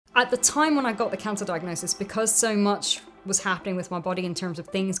At the time when I got the cancer diagnosis, because so much was happening with my body in terms of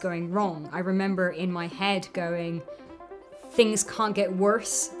things going wrong, I remember in my head going, things can't get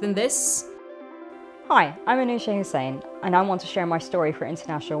worse than this. Hi, I'm Anoushe, and I want to share my story for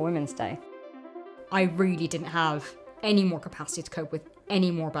International Women's Day. I really didn't have any more capacity to cope with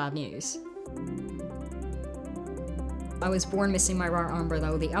any more bad news. I was born missing my right arm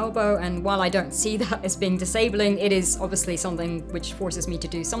below the elbow, and while I don't see that as being disabling, it is obviously something which forces me to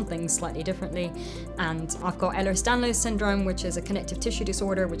do something slightly differently. And I've got Ehlers-Danlos syndrome, which is a connective tissue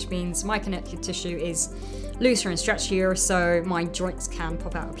disorder, which means my connective tissue is looser and stretchier, so my joints can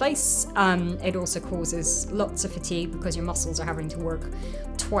pop out of place. It also causes lots of fatigue because your muscles are having to work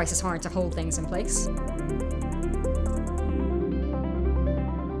twice as hard to hold things in place.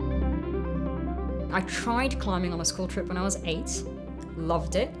 I tried climbing on a school trip when I was 8,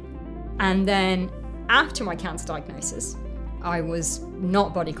 loved it. And then after my cancer diagnosis, I was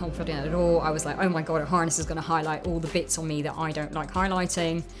not body confident at all. I was like, oh my God, a harness is gonna highlight all the bits on me that I don't like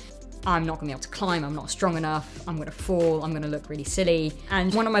highlighting. I'm not gonna be able to climb, I'm not strong enough, I'm gonna fall, I'm gonna look really silly.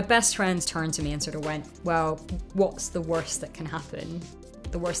 And one of my best friends turned to me and sort of went, well, what's the worst that can happen?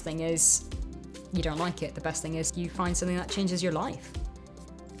 The worst thing is you don't like it. The best thing is you find something that changes your life.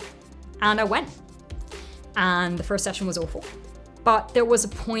 And I went. And the first session was awful. But there was a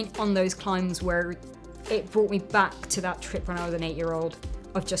point on those climbs where it brought me back to that trip when I was an 8-year-old,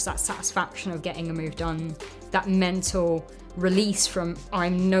 of just that satisfaction of getting a move done, that mental release from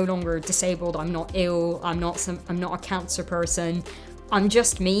I'm no longer disabled, I'm not ill, I'm not a cancer person, I'm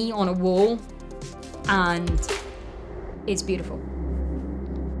just me on a wall, and it's beautiful.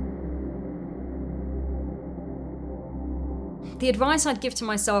 The advice I'd give to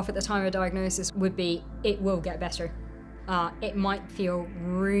myself at the time of diagnosis would be, it will get better. It might feel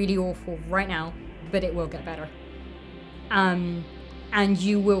really awful right now, but it will get better. And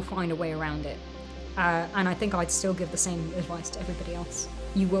you will find a way around it. And I think I'd still give the same advice to everybody else.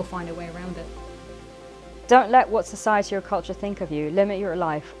 You will find a way around it. Don't let what society or culture think of you limit your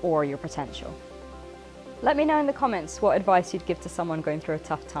life or your potential. Let me know in the comments what advice you'd give to someone going through a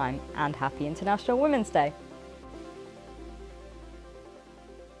tough time, and happy International Women's Day.